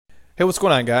Hey, what's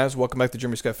going on, guys? Welcome back to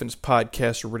Jeremy Scott Fitness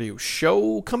Podcast Radio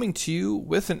Show, coming to you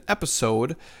with an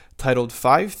episode titled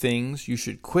 5 Things You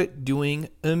Should Quit Doing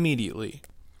Immediately.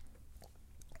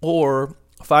 Or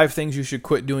 5 Things You Should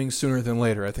Quit Doing Sooner Than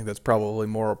Later. I think that's probably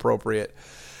more appropriate.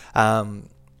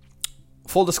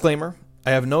 Full disclaimer,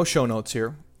 I have no show notes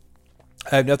here.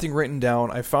 I have nothing written down.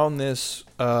 I found this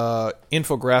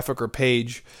infographic or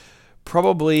page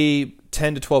probably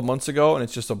 10 to 12 months ago, and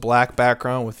it's just a black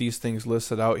background with these things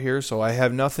listed out here. So I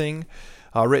have nothing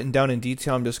written down in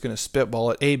detail. I'm just going to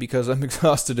spitball it, because I'm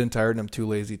exhausted and tired, and I'm too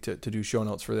lazy to do show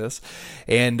notes for this.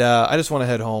 And I just want to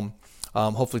head home,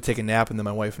 hopefully take a nap, and then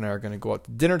my wife and I are going to go out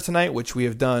to dinner tonight, which we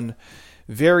have done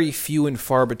very few and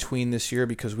far between this year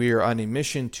because we are on a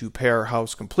mission to pay our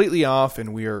house completely off,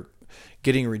 and we are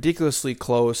getting ridiculously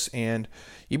close. And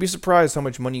you'd be surprised how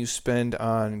much money you spend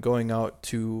on going out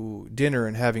to dinner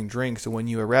and having drinks. And when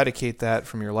you eradicate that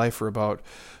from your life for about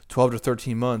 12 to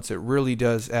 13 months, it really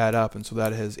does add up. And so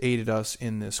that has aided us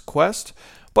in this quest.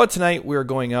 But tonight we are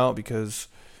going out because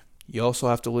you also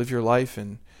have to live your life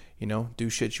and, do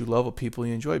shit you love with people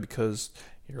you enjoy, because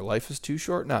your life is too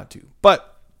short not to.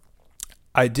 But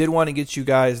I did want to get you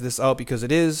guys this out because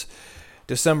it is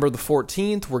December the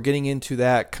 14th. We're getting into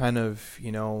that kind of,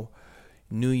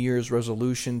 New Year's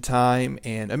resolution time.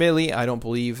 And admittedly, I don't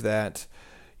believe that,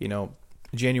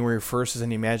 January 1st has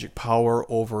any magic power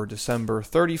over December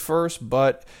 31st.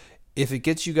 But if it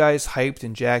gets you guys hyped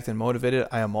and jacked and motivated,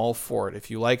 I am all for it. If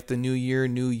you like the new year,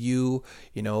 new you,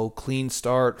 clean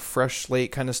start, fresh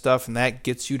slate kind of stuff, and that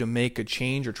gets you to make a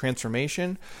change or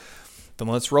transformation, then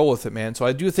let's roll with it, man. So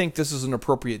I do think this is an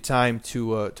appropriate time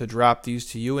to drop these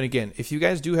to you. And again, if you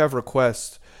guys do have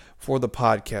requests for the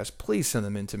podcast, please send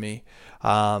them in to me,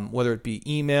 whether it be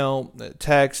email,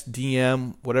 text,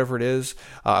 DM, whatever it is.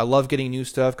 I love getting new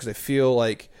stuff because I feel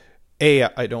like, A,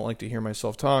 I don't like to hear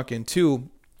myself talk, and 2,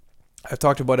 I've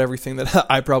talked about everything that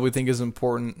I probably think is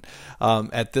important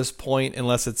at this point,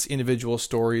 unless it's individual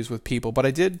stories with people. But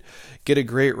I did get a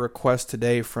great request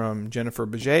today from Jennifer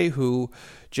Bajet,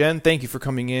 Jen, thank you for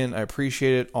coming in. I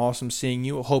appreciate it. Awesome seeing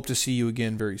you. Hope to see you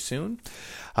again very soon.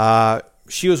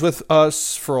 She was with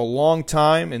us for a long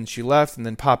time, and she left and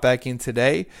then popped back in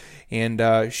today.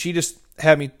 And she just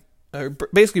had me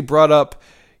basically brought up,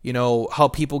 how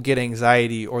people get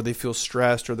anxiety, or they feel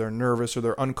stressed, or they're nervous, or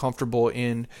they're uncomfortable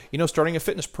in, starting a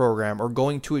fitness program, or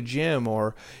going to a gym,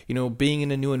 or, being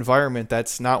in a new environment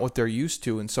that's not what they're used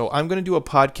to. And so I'm going to do a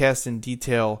podcast in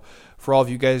detail for all of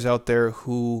you guys out there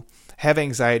who have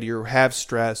anxiety or have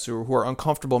stress or who are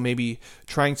uncomfortable maybe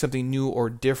trying something new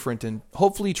or different, and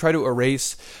hopefully try to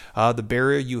erase the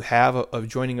barrier you have of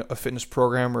joining a fitness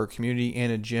program or a community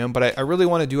and a gym. But I really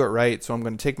want to do it right, so I'm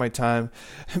going to take my time,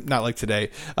 not like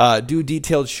today, do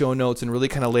detailed show notes and really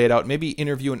kind of lay it out, maybe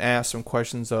interview and ask some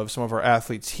questions of some of our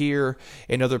athletes here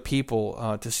and other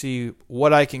people to see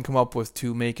what I can come up with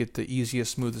to make it the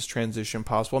easiest, smoothest transition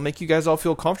possible, make you guys all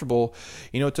feel comfortable,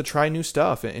 to try new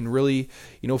stuff and really,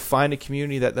 find a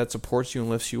community that supports you and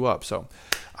lifts you up. So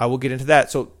I will get into that.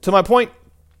 So to my point,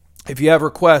 if you have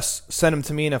requests, send them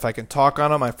to me, and if I can talk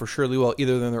on them, I for surely will,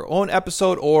 either in their own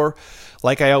episode or,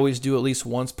 like I always do at least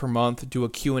once per month, do a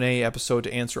Q&A episode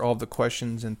to answer all of the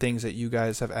questions and things that you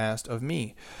guys have asked of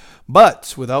me.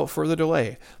 But without further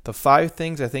delay, the 5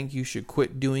 things I think you should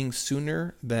quit doing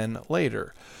sooner than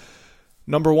later.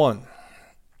 Number 1,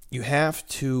 you have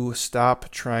to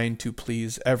stop trying to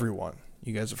please everyone.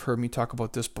 You guys have heard me talk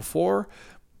about this before,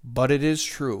 but it is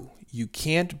true. You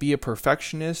can't be a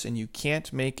perfectionist, and you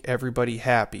can't make everybody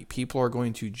happy. People are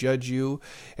going to judge you,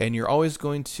 and you're always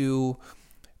going to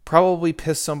probably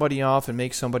piss somebody off and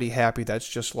make somebody happy. That's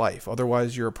just life.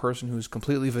 Otherwise, you're a person who's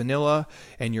completely vanilla,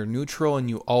 and you're neutral, and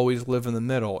you always live in the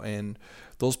middle. And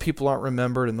those people aren't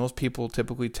remembered, and those people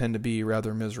typically tend to be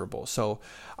rather miserable. So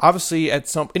obviously, and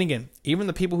again, even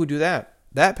the people who do that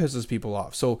pisses people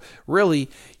off. So really,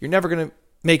 you're never going to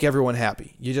make everyone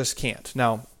happy. You just can't.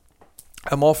 Now,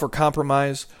 I'm all for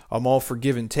compromise. I'm all for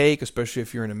give and take, especially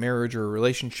if you're in a marriage or a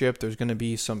relationship. There's going to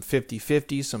be some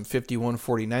 50-50, some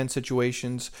 51-49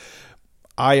 situations.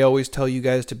 I always tell you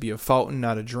guys to be a fountain,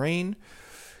 not a drain.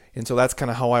 And so that's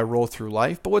kind of how I roll through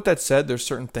life. But with that said, there's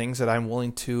certain things that I'm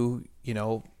willing to,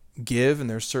 give, and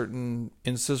there's certain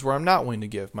instances where I'm not willing to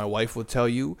give. My wife will tell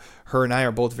you, her and I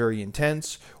are both very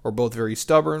intense, or both very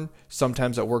stubborn.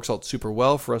 Sometimes that works out super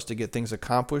well for us to get things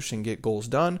accomplished and get goals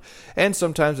done. And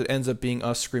sometimes it ends up being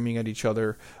us screaming at each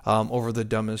other over the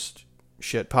dumbest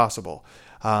shit possible.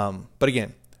 But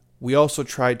again, we also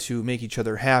try to make each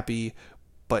other happy,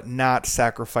 but not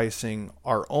sacrificing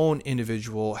our own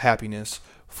individual happiness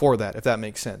for that, if that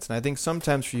makes sense. And I think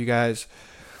sometimes for you guys,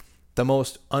 the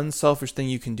most unselfish thing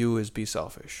you can do is be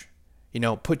selfish.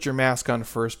 put your mask on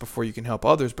first before you can help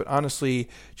others. But honestly,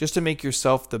 just to make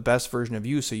yourself the best version of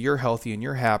you so you're healthy and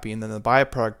you're happy. And then the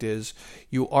byproduct is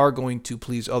you are going to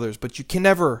please others. But you can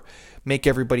never make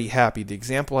everybody happy. The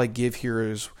example I give here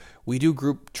is we do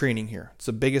group training here. It's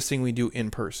the biggest thing we do in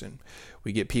person.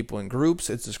 We get people in groups.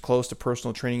 It's as close to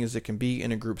personal training as it can be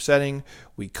in a group setting.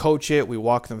 We coach it. We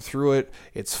walk them through it.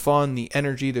 It's fun. The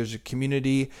energy. There's a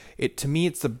community. To me,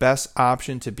 it's the best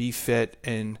option to be fit,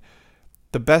 and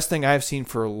the best thing I've seen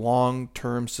for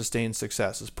long-term sustained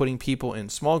success is putting people in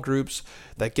small groups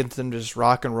that get them to just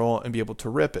rock and roll and be able to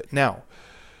rip it. Now,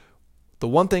 the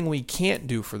one thing we can't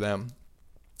do for them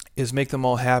is make them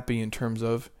all happy in terms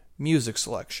of music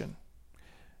selection.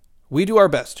 We do our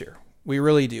best here. We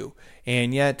really do.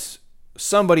 And yet,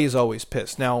 somebody is always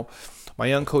pissed. Now, my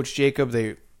young coach Jacob,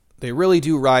 they really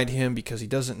do ride him because he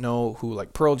doesn't know who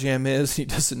like Pearl Jam is. He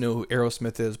doesn't know who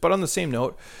Aerosmith is. But on the same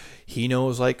note, he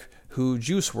knows like who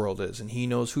Juice WRLD is, and he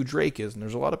knows who Drake is. And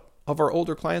there's a lot of our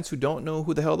older clients who don't know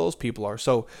who the hell those people are.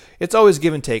 So it's always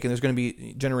give and take, and there's going to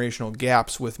be generational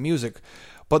gaps with music.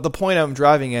 But the point I'm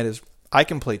driving at is I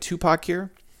can play Tupac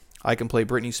here. I can play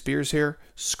Britney Spears here,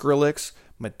 Skrillex,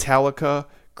 Metallica,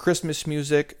 Christmas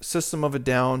music, System of a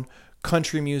Down,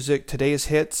 country music, today's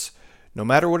hits. No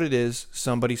matter what it is,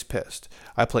 somebody's pissed.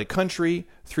 I play country,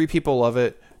 3 people love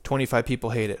it, 25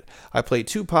 people hate it. I play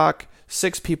Tupac,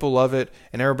 6 people love it,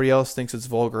 and everybody else thinks it's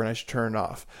vulgar and I should turn it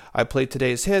off. I play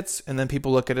today's hits, and then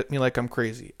people look at me like I'm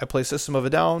crazy. I play System of a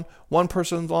Down, 1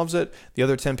 person loves it, the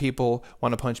other 10 people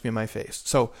want to punch me in my face.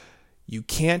 So you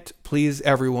can't please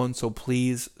everyone, so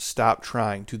please stop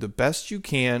trying. Do the best you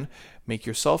can. Make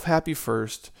yourself happy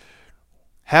first.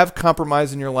 Have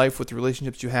compromise in your life with the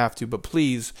relationships you have to, but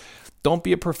please don't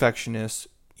be a perfectionist.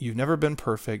 You've never been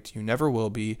perfect. You never will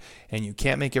be, and you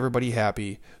can't make everybody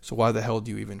happy, so why the hell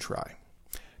do you even try?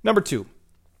 Number 2,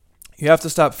 you have to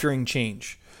stop fearing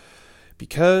change.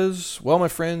 Because, well, my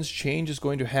friends, change is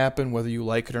going to happen whether you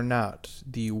like it or not.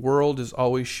 The world is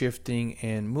always shifting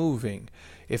and moving.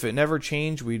 If it never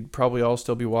changed, we'd probably all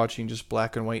still be watching just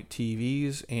black and white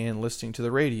TVs and listening to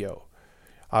the radio.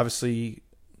 Obviously,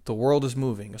 the world is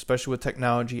moving, especially with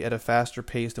technology at a faster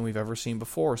pace than we've ever seen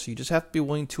before. So you just have to be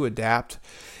willing to adapt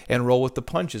and roll with the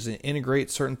punches and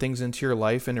integrate certain things into your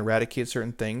life and eradicate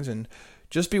certain things, and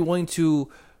just be willing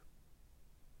to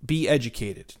be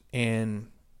educated and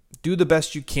do the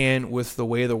best you can with the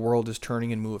way the world is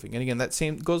turning and moving. And again, that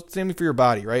same thing for your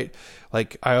body, right?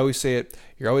 Like I always say it,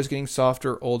 you're always getting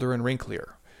softer, older, and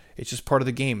wrinklier. It's just part of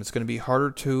the game. It's going to be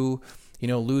harder to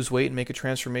lose weight and make a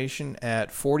transformation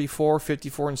at 44,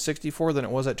 54, and 64 than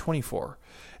it was at 24.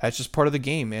 That's just part of the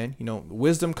game, man.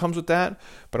 Wisdom comes with that,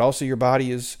 but also your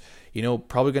body is,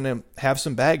 probably going to have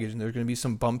some baggage, and there's going to be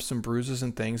some bumps and bruises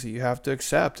and things that you have to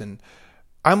accept. And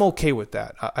I'm okay with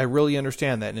that. I really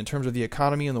understand that. And in terms of the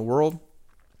economy in the world,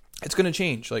 it's going to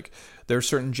change. Like there are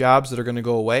certain jobs that are going to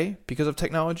go away because of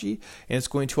technology, and it's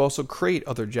going to also create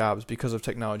other jobs because of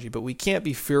technology. But we can't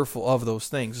be fearful of those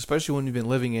things, especially when we've been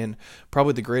living in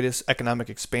probably the greatest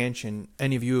economic expansion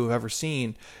any of you have ever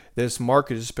seen. This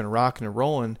market has just been rocking and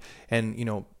rolling,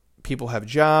 and people have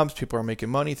jobs, people are making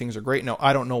money, things are great. Now,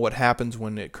 I don't know what happens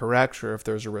when it corrects, or if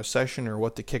there's a recession, or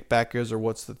what the kickback is, or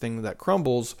what's the thing that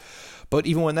crumbles. But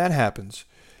even when that happens,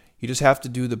 you just have to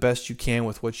do the best you can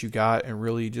with what you got and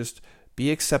really just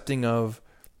be accepting of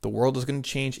the world is going to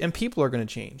change and people are going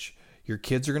to change. Your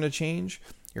kids are going to change.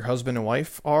 Your husband and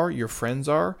wife are. Your friends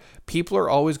are. People are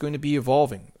always going to be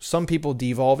evolving. Some people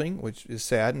devolving, which is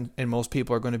sad, and most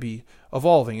people are going to be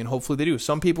evolving, and hopefully they do.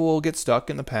 Some people will get stuck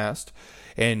in the past,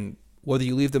 and whether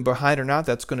you leave them behind or not,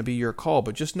 that's going to be your call.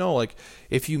 But just know, like,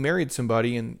 if you married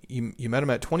somebody and you met them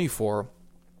at 24,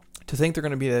 to think they're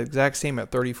going to be the exact same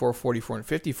at 34, 44, and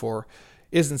 54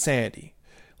 is insanity.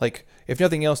 Like, if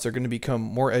nothing else, they're going to become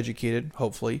more educated,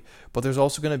 hopefully, but there's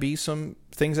also going to be some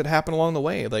things that happen along the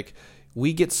way. Like,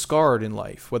 we get scarred in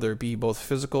life, whether it be both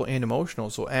physical and emotional.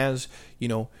 So as,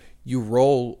 you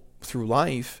roll through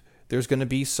life, there's going to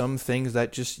be some things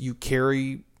that just you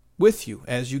carry with you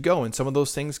as you go. And some of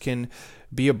those things can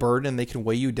be a burden and they can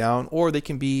weigh you down, or they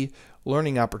can be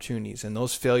learning opportunities. And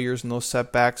those failures and those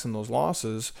setbacks and those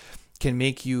losses can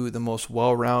make you the most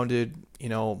well-rounded,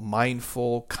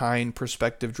 mindful, kind,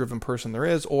 perspective-driven person there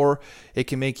is, or it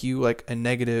can make you like a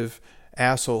negative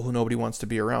asshole who nobody wants to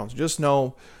be around. So just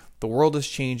know the world is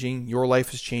changing, your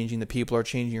life is changing, the people are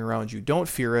changing around you. Don't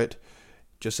fear it.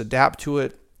 Just adapt to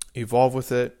it, evolve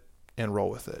with it, and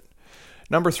roll with it.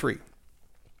 Number 3,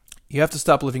 you have to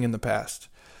stop living in the past.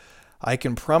 I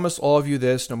can promise all of you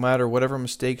this, no matter whatever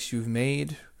mistakes you've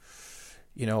made,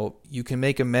 You can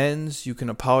make amends, you can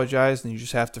apologize, and you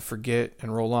just have to forget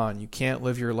and roll on. You can't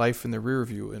live your life in the rear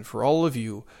view. And for all of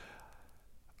you,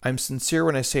 I'm sincere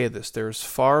when I say this. There's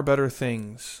far better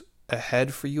things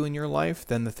ahead for you in your life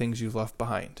than the things you've left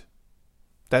behind.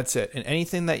 That's it. And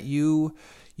anything that you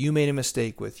made a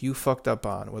mistake with, you fucked up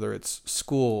on, whether it's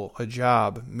school, a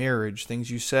job, marriage,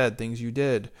 things you said, things you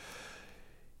did,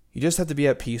 you just have to be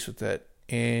at peace with it.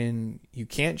 And you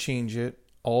can't change it.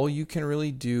 All you can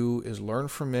really do is learn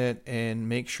from it and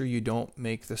make sure you don't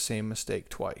make the same mistake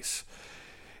twice.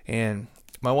 And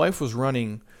my wife was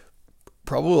running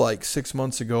probably like 6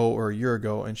 months ago or a year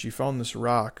ago, and she found this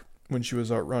rock when she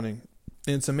was out running.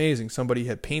 And it's amazing. Somebody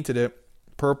had painted it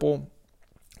purple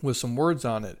with some words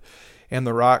on it. And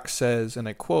the rock says, and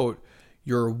I quote,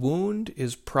 "Your wound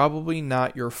is probably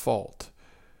not your fault,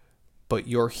 but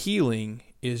your healing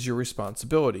is your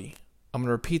responsibility." I'm going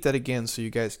to repeat that again so you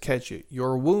guys catch it.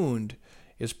 Your wound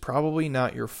is probably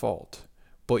not your fault,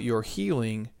 but your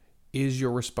healing is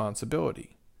your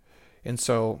responsibility. And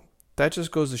so that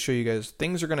just goes to show you guys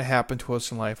things are going to happen to us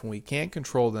in life and we can't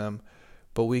control them,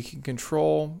 but we can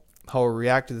control how we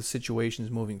react to the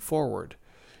situations moving forward.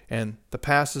 And the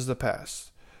past is the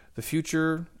past. The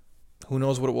future, who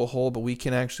knows what it will hold, but we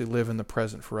can actually live in the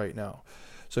present for right now.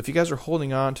 So if you guys are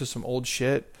holding on to some old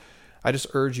shit, I just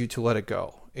urge you to let it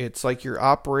go. It's like you're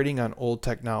operating on old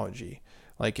technology.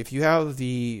 Like if you have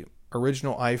the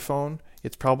original iPhone,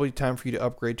 it's probably time for you to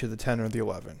upgrade to the 10 or the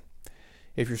 11.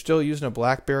 If you're still using a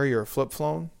BlackBerry or a flip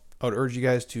phone, I would urge you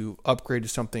guys to upgrade to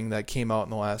something that came out in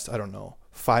the last,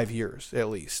 5 years at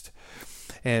least.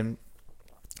 And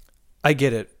I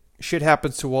get it. Shit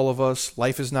happens to all of us.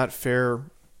 Life is not fair.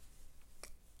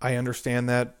 I understand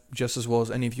that just as well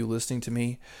as any of you listening to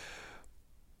me.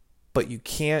 But you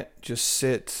can't just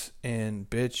sit and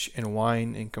bitch and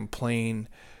whine and complain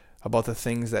about the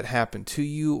things that happened to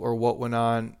you or what went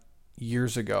on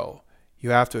years ago.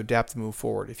 You have to adapt and move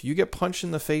forward. If you get punched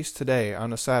in the face today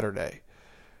on a Saturday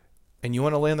and you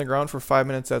want to lay on the ground for 5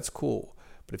 minutes, that's cool.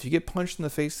 But if you get punched in the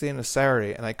face today on a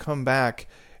Saturday and I come back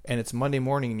and it's Monday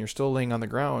morning and you're still laying on the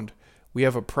ground, we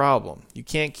have a problem. You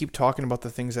can't keep talking about the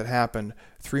things that happened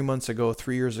 3 months ago,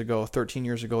 3 years ago, 13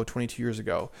 years ago, 22 years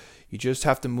ago. You just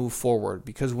have to move forward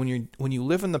because when you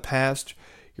live in the past,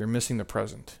 you're missing the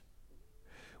present.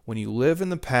 When you live in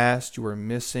the past, you are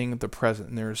missing the present.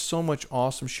 And there is so much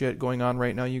awesome shit going on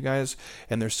right now, you guys.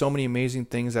 And there's so many amazing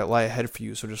things that lie ahead for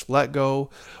you. So just let go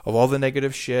of all the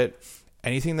negative shit.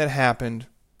 Anything that happened,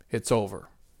 it's over.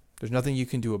 There's nothing you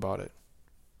can do about it.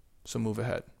 So move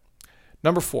ahead.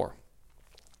 Number 4.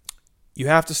 You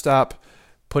have to stop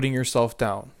putting yourself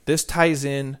down. This ties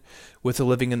in with the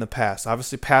living in the past.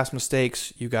 Obviously, past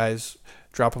mistakes, you guys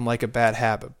drop them like a bad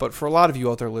habit. But for a lot of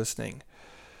you out there listening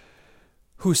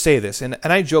who say this, and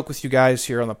I joke with you guys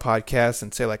here on the podcast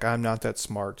and say, like, I'm not that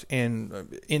smart.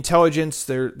 And intelligence,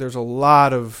 there's a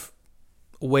lot of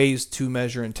ways to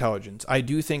measure intelligence. I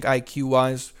do think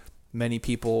IQ-wise, many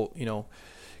people,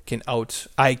 can out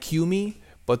IQ me.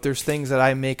 But there's things that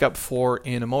I make up for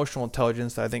in emotional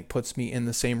intelligence that I think puts me in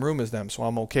the same room as them. So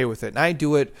I'm okay with it. And I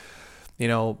do it,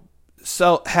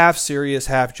 so half serious,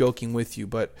 half joking with you.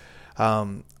 But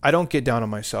I don't get down on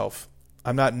myself.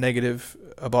 I'm not negative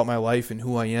about my life and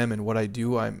who I am and what I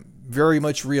do. I'm very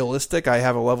much realistic. I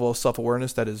have a level of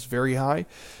self-awareness that is very high.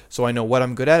 So I know what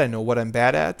I'm good at. I know what I'm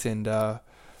bad at. And I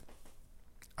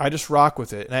just rock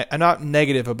with it. And I'm not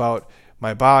negative about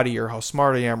my body or how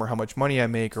smart I am or how much money I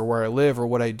make or where I live or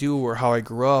what I do or how I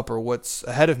grew up or what's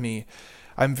ahead of me.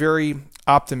 I'm very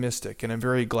optimistic and I'm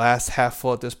very glass half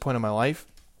full at this point in my life.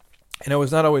 And I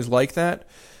was not always like that.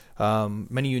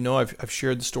 Many of you know I've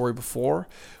shared the story before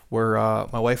where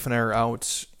my wife and I are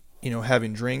out,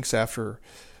 having drinks after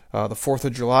the 4th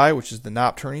of July, which is the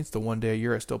NOP tourney. It's the one day a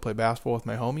year I still play basketball with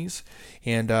my homies.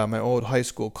 And my old high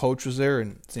school coach was there,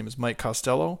 and his name is Mike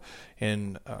Costello,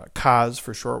 and Kaz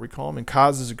for short we call him. And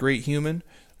Kaz is a great human,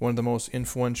 one of the most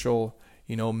influential,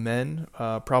 men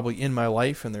probably in my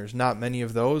life, and there's not many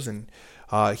of those. And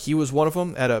he was one of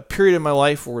them at a period in my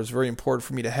life where it was very important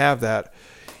for me to have that.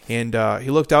 And he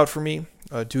looked out for me.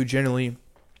 Dude generally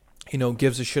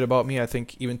gives a shit about me. I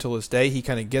think even till this day, he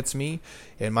kind of gets me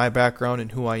and my background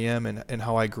and who I am and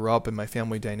how I grew up and my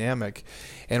family dynamic.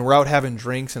 And we're out having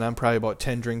drinks, and I'm probably about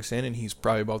 10 drinks in, and he's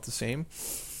probably about the same.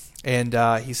 And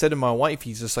he said to my wife,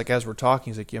 he's just like, as we're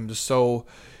talking, he's like, I'm just so,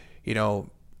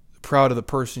 proud of the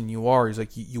person you are. He's like,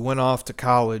 you went off to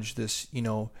college, this,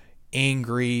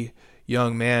 angry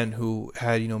young man who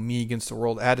had, me against the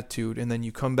world attitude. And then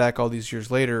you come back all these years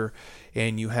later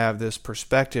and you have this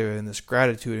perspective and this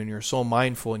gratitude, and you're so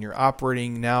mindful, and you're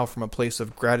operating now from a place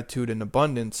of gratitude and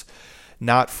abundance,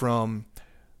 not from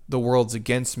the world's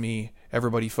against me,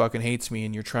 everybody fucking hates me,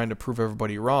 and you're trying to prove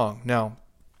everybody wrong. Now,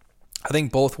 I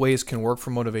think both ways can work for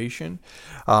motivation.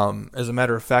 As a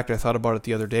matter of fact, I thought about it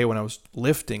the other day when I was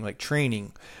lifting, like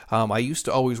training. I used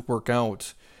to always work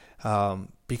out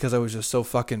because I was just so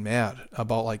fucking mad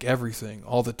about like everything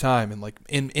all the time, and like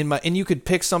and you could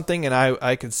pick something, and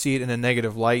I could see it in a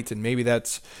negative light, and maybe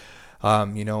that's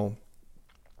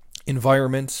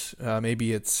environment,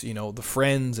 maybe it's the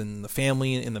friends and the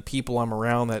family and the people I'm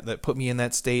around that put me in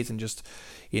that state, and just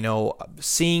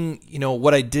seeing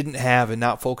what I didn't have and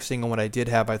not focusing on what I did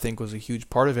have, I think was a huge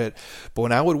part of it. But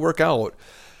when I would work out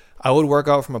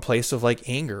from a place of like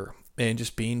anger and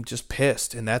just being just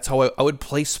pissed, and that's how I would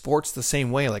play sports the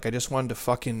same way. Like I just wanted to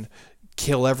fucking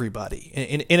kill everybody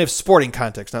in a sporting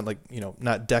context, not like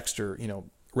not Dexter,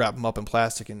 wrap them up in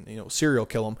plastic and serial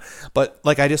kill them, but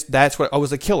like that's what I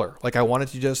was, a killer. Like I wanted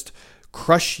to just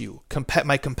crush you.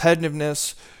 My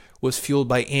competitiveness was fueled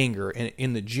by anger, and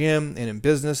in the gym and in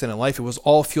business and in life, it was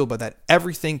all fueled by that.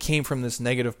 Everything came from this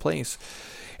negative place.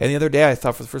 And the other day I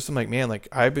thought for the first time, like, man, like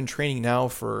I've been training now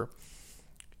for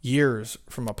years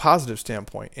from a positive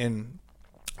standpoint. And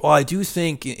while I do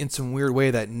think in some weird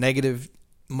way that negative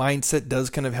mindset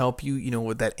does kind of help you,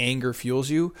 with that anger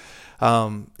fuels you,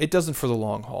 it doesn't for the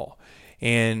long haul.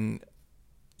 And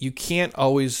you can't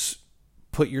always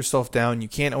put yourself down. You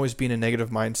can't always be in a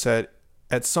negative mindset.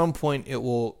 At some point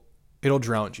it'll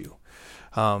drown you.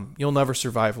 You'll never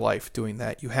survive life doing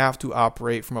that. You have to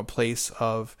operate from a place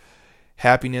of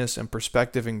happiness and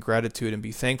perspective and gratitude, and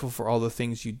be thankful for all the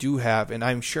things you do have. And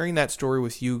I'm sharing that story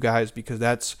with you guys because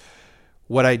that's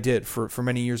what I did for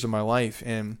many years of my life.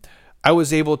 And I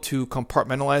was able to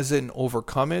compartmentalize it and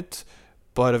overcome it,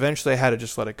 but eventually I had to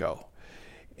just let it go.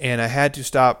 And I had to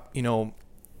stop,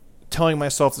 telling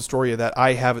myself the story of that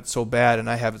I have it so bad and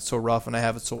I have it so rough and I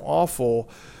have it so awful,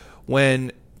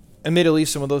 when admittedly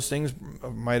some of those things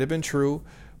might have been true,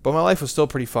 but my life was still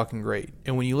pretty fucking great.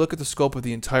 And when you look at the scope of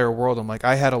the entire world, I'm like,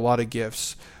 I had a lot of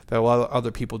gifts that a lot of other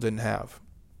people didn't have.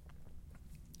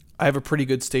 I have a pretty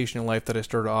good station in life that I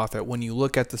started off at. When you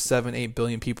look at the 7-8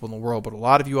 billion people in the world, but a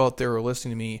lot of you out there are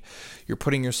listening to me, you're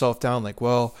putting yourself down like,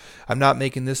 well, I'm not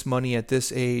making this money at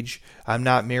this age. I'm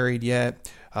not married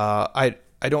yet. I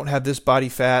don't have this body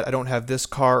fat. I don't have this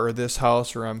car or this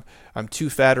house, or I'm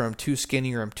too fat, or I'm too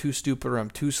skinny, or I'm too stupid, or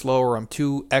I'm too slow, or I'm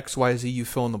too XYZ, you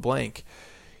fill in the blank.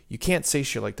 You can't say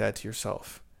shit like that to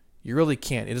yourself. You really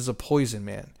can't. It is a poison,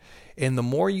 man. And the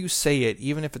more you say it,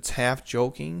 even if it's half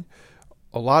joking,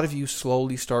 a lot of you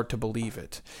slowly start to believe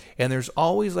it. And there's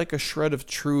always like a shred of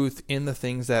truth in the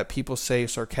things that people say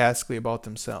sarcastically about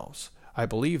themselves. I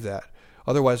believe that.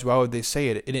 Otherwise, why would they say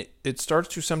it? And it starts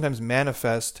to sometimes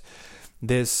manifest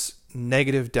this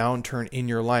negative downturn in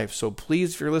your life. So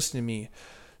please, if you're listening to me,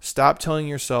 stop telling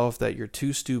yourself that you're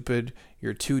too stupid,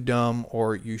 you're too dumb,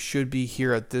 or you should be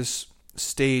here at this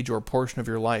stage or portion of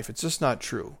your life. It's just not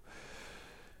true.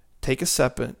 Take a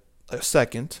second,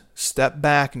 step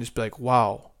back and just be like,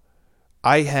 wow,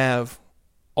 I have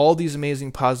all these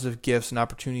amazing positive gifts and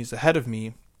opportunities ahead of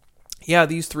me. Yeah,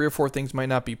 these 3 or 4 things might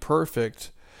not be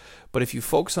perfect, but if you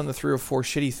focus on the 3 or 4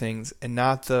 shitty things and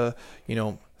not the,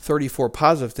 34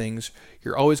 positive things,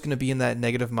 you're always going to be in that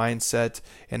negative mindset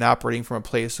and operating from a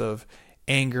place of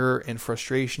anger and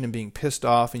frustration and being pissed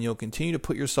off, and you'll continue to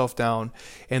put yourself down.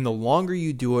 And the longer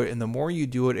you do it and the more you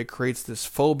do it, it creates this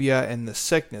phobia and this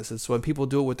sickness. It's when people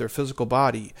do it with their physical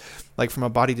body, like from a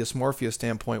body dysmorphia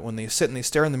standpoint, when they sit and they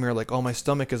stare in the mirror like, oh, my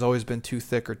stomach has always been too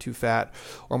thick or too fat,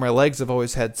 or my legs have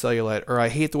always had cellulite, or I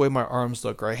hate the way my arms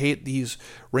look, or I hate these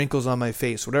wrinkles on my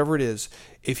face, whatever it is.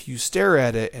 If you stare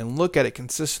at it and look at it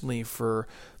consistently for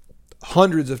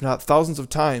hundreds, if not thousands of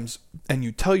times, and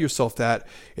you tell yourself that,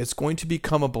 it's going to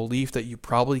become a belief that you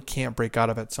probably can't break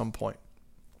out of at some point.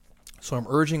 So I'm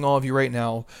urging all of you right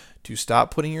now to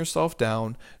stop putting yourself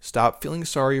down, stop feeling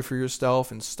sorry for yourself,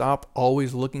 and stop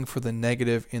always looking for the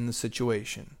negative in the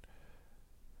situation.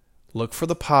 Look for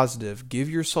the positive. Give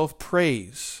yourself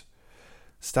praise.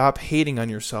 Stop hating on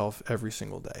yourself every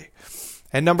single day.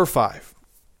 And number 5,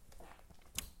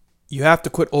 you have to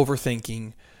quit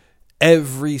overthinking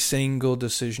every single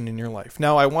decision in your life.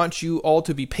 Now, I want you all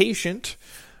to be patient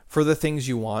for the things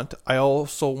you want. I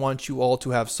also want you all to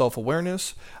have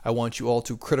self-awareness. I want you all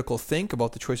to critical think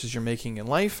about the choices you're making in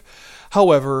life.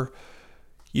 However,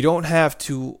 you don't have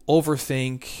to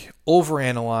overthink,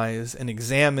 overanalyze, and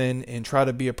examine and try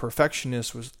to be a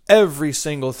perfectionist with every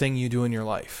single thing you do in your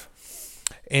life.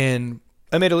 And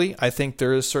admittedly, I think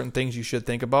there is certain things you should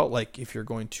think about, like if you're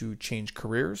going to change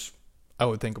careers, I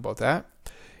would think about that.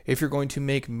 If you're going to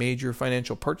make major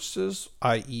financial purchases,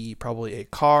 i.e. probably a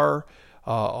car,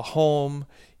 a home,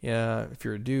 if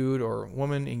you're a dude or a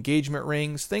woman, engagement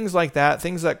rings, things like that,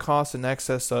 things that cost in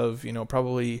excess of,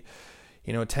 probably,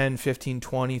 10, 15,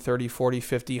 20, 30, 40,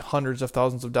 50, hundreds of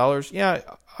thousands of dollars. Yeah,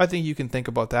 I think you can think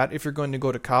about that. If you're going to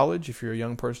go to college, if you're a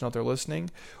young person out there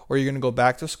listening, or you're going to go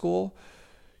back to school,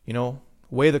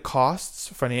 weigh the costs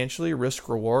financially, risk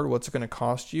reward, what's it going to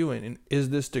cost you? And is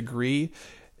this degree,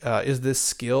 is this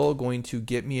skill going to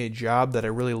get me a job that I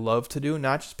really love to do?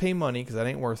 Not just pay money, because that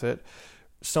ain't worth it.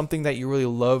 Something that you really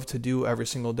love to do every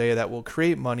single day that will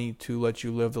create money to let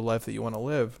you live the life that you want to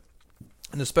live.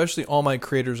 And especially all my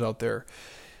creators out there,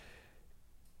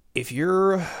 if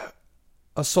you're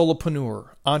a solopreneur,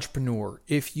 entrepreneur,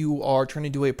 if you are trying to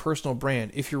do a personal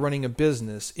brand, if you're running a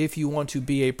business, if you want to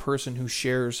be a person who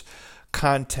shares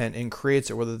content and creates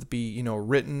it, whether it be,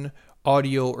 written,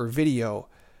 audio, or video,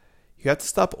 you have to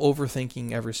stop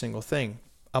overthinking every single thing.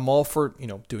 I'm all for,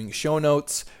 doing show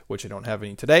notes, which I don't have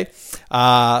any today,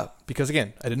 because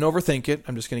again, I didn't overthink it.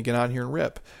 I'm just going to get on here and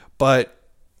rip. But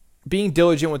being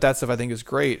diligent with that stuff, I think, is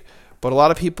great. But a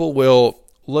lot of people will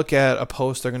look at a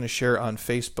post they're going to share on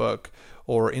Facebook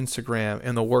or Instagram,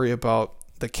 and they'll worry about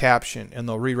the caption, and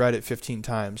they'll rewrite it 15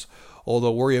 times. Or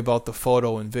they'll worry about the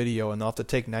photo and video, and they'll have to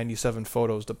take 97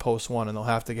 photos to post one, and they'll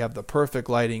have to have the perfect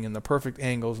lighting and the perfect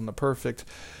angles and the perfect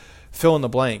fill in the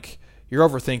blank. You're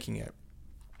overthinking it.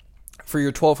 For your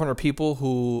 1,200 people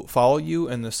who follow you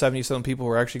and the 77 people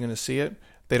who are actually going to see it,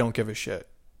 they don't give a shit.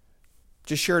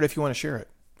 Just share it if you want to share it.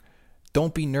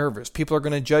 Don't be nervous. People are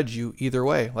going to judge you either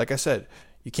way. Like I said,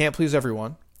 you can't please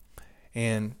everyone,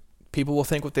 and people will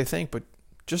think what they think, but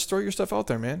just throw your stuff out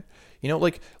there, man.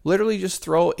 Literally just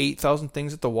throw 8,000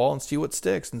 things at the wall and see what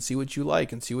sticks and see what you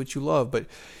like and see what you love. But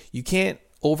you can't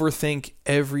overthink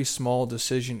every small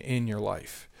decision in your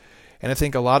life. And I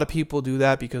think a lot of people do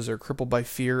that because they're crippled by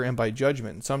fear and by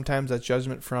judgment. And sometimes that's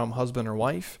judgment from husband or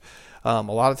wife. A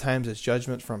lot of times it's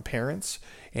judgment from parents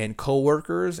and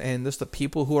coworkers and just the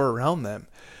people who are around them.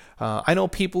 I know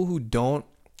people who don't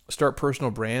start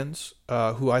personal brands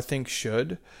who I think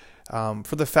should,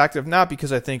 for the fact of, not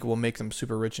because I think it will make them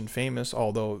super rich and famous,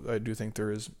 although I do think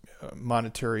there is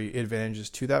monetary advantages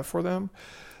to that for them.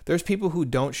 There's people who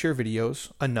don't share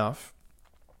videos enough,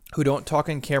 who don't talk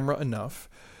on camera enough,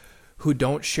 who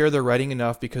don't share their writing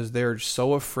enough because they're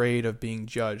so afraid of being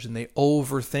judged, and they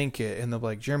overthink it, and they're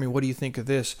like, Jeremy, what do you think of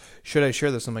this? Should I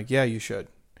share this? I'm like, yeah, you should.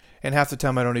 And half the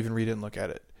time I don't even read it and look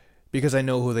at it because I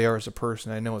know who they are as a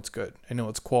person. I know it's good. I know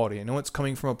it's quality. I know it's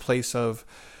coming from a place of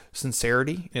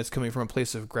sincerity, and it's coming from a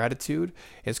place of gratitude.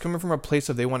 It's coming from a place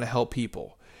of they want to help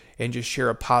people and just share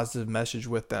a positive message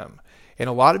with them. And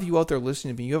a lot of you out there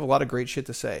listening to me, you have a lot of great shit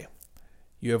to say.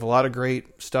 You have a lot of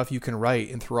great stuff you can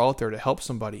write and throw out there to help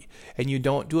somebody. And you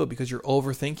don't do it because you're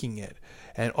overthinking it.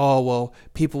 And,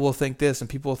 people will think this and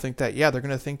people will think that. Yeah, they're going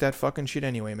to think that fucking shit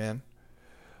anyway, man.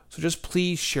 So just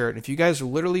please share it. If you guys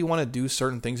literally want to do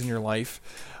certain things in your life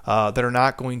that are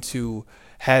not going to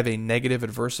have a negative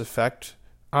adverse effect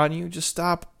on you, just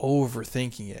stop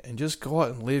overthinking it and just go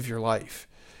out and live your life.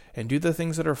 And do the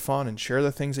things that are fun and share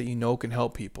the things that you know can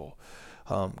help people.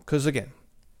 Because again,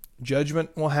 judgment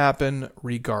will happen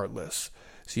regardless.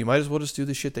 So you might as well just do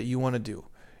the shit that you want to do.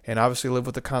 And obviously live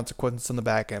with the consequences on the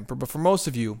back end. But for most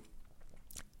of you,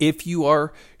 if you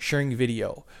are sharing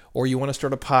video, or you want to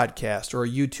start a podcast, or a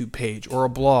YouTube page, or a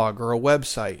blog, or a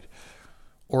website,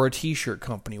 or a t-shirt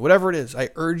company, whatever it is,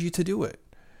 I urge you to do it.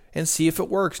 And see if it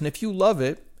works. And if you love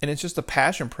it, and it's just a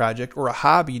passion project, or a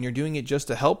hobby, and you're doing it just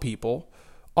to help people,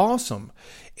 awesome.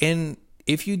 And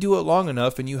if you do it long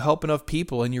enough and you help enough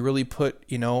people and you really put,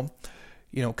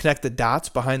 connect the dots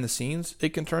behind the scenes, it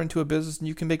can turn into a business and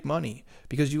you can make money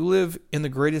because you live in the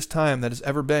greatest time that has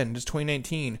ever been, just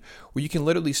 2019, where you can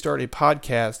literally start a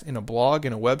podcast and a blog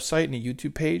and a website and a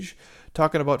YouTube page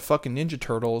talking about fucking Ninja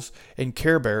Turtles and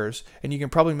Care Bears, and you can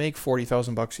probably make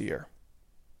 $40,000 a year.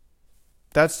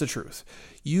 That's the truth.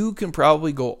 You can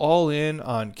probably go all in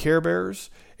on Care Bears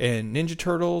and Ninja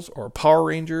Turtles or Power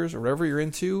Rangers or whatever you're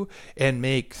into and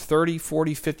make $30,000,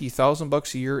 $40,000,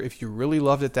 $50,000 a year if you really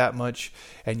loved it that much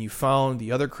and you found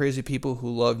the other crazy people who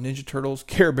love Ninja Turtles,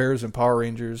 Care Bears, and Power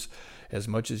Rangers as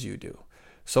much as you do.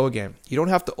 So again, you don't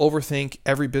have to overthink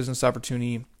every business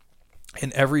opportunity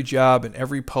and every job and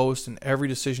every post and every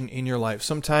decision in your life.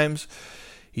 Sometimes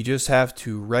you just have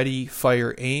to ready,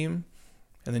 fire, aim,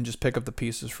 and then just pick up the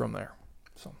pieces from there.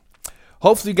 So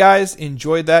hopefully you guys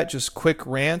enjoyed that. Just quick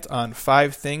rant on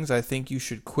 5 things I think you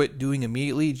should quit doing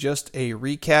immediately. Just a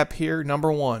recap here.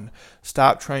 Number 1,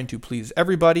 stop trying to please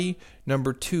everybody.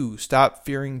 Number 2, stop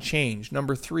fearing change.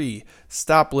 Number 3,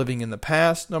 stop living in the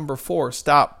past. Number 4,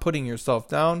 stop putting yourself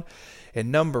down.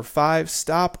 And number 5,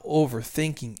 stop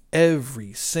overthinking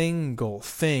every single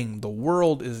thing. The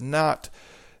world is not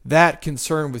that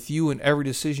concerned with you and every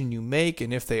decision you make,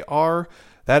 and if they are,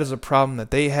 that is a problem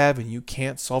that they have and you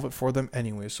can't solve it for them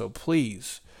anyway. So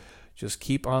please just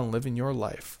keep on living your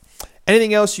life.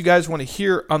 Anything else you guys want to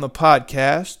hear on the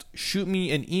podcast, shoot me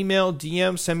an email,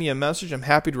 DM, send me a message. I'm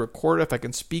happy to record it if I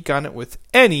can speak on it with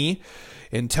any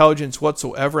intelligence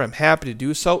whatsoever. I'm happy to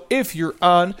do so. If you're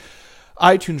on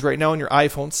iTunes right now on your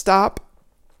iPhone, stop.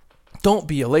 Don't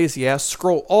be a lazy ass.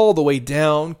 Scroll all the way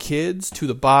down, kids, to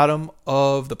the bottom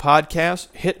of the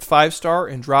podcast. Hit 5-star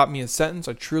and drop me a sentence.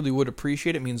 I truly would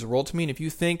appreciate it. It means the world to me. And if you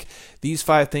think these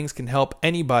 5 things can help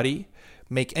anybody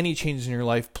make any changes in your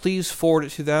life, please forward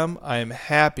it to them. I am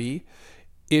happy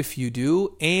if you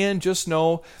do. And just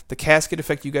know the cascade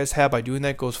effect you guys have by doing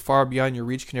that goes far beyond your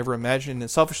reach can ever imagine.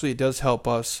 And selfishly, it does help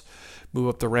us move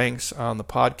up the ranks on the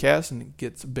podcast and it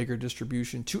gets a bigger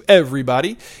distribution to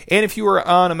everybody. And if you are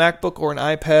on a MacBook or an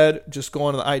iPad, just go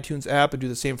onto the iTunes app and do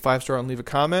the same 5-star and leave a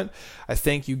comment. I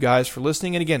thank you guys for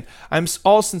listening. And again, I'm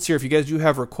all sincere. If you guys do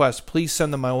have requests, please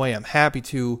send them my way. I'm happy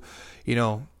to,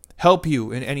 help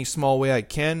you in any small way I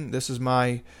can. This is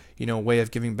my way of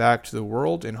giving back to the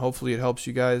world, and hopefully it helps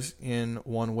you guys in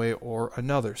one way or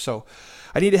another. So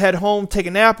I need to head home, take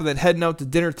a nap, and then heading out to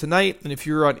dinner tonight. And if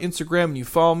you're on Instagram and you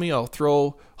follow me, I'll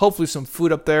throw hopefully some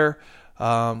food up there,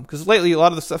 because lately a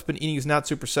lot of the stuff I've been eating is not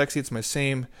super sexy. It's my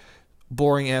same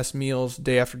boring ass meals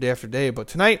day after day after day. But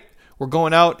tonight we're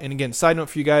going out, and again, side note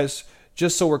for you guys,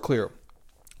 just so we're clear,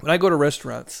 when I go to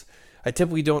restaurants, I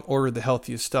typically don't order the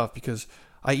healthiest stuff because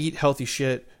I eat healthy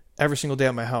shit every single day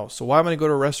at my house. So why am I going to go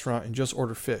to a restaurant and just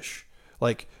order fish?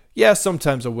 Yeah,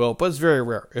 sometimes I will, but it's very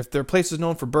rare. If their place is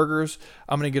known for burgers,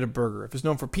 I'm going to get a burger. If it's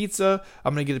known for pizza,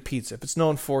 I'm going to get a pizza. If it's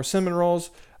known for cinnamon rolls,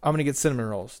 I'm going to get cinnamon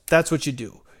rolls. That's what you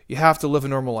do. You have to live a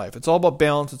normal life. It's all about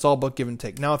balance. It's all about give and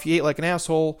take. Now, if you ate like an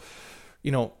asshole,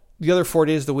 the other 4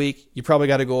 days of the week, you probably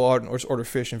got to go out and order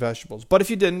fish and vegetables. But if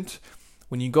you didn't,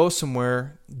 when you go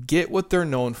somewhere, get what they're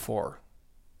known for.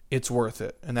 It's worth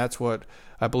it. And that's what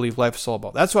I believe life is all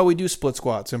about. That's why we do split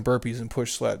squats and burpees and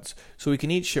push sleds. So we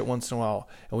can eat shit once in a while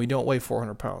and we don't weigh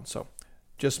 400 pounds. So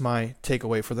just my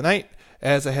takeaway for the night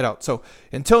as I head out. So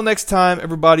until next time,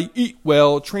 everybody, eat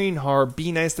well, train hard,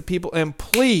 be nice to people, and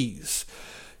please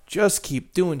just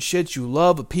keep doing shit you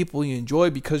love with people you enjoy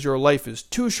because your life is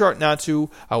too short not to.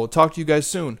 I will talk to you guys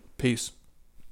soon. Peace.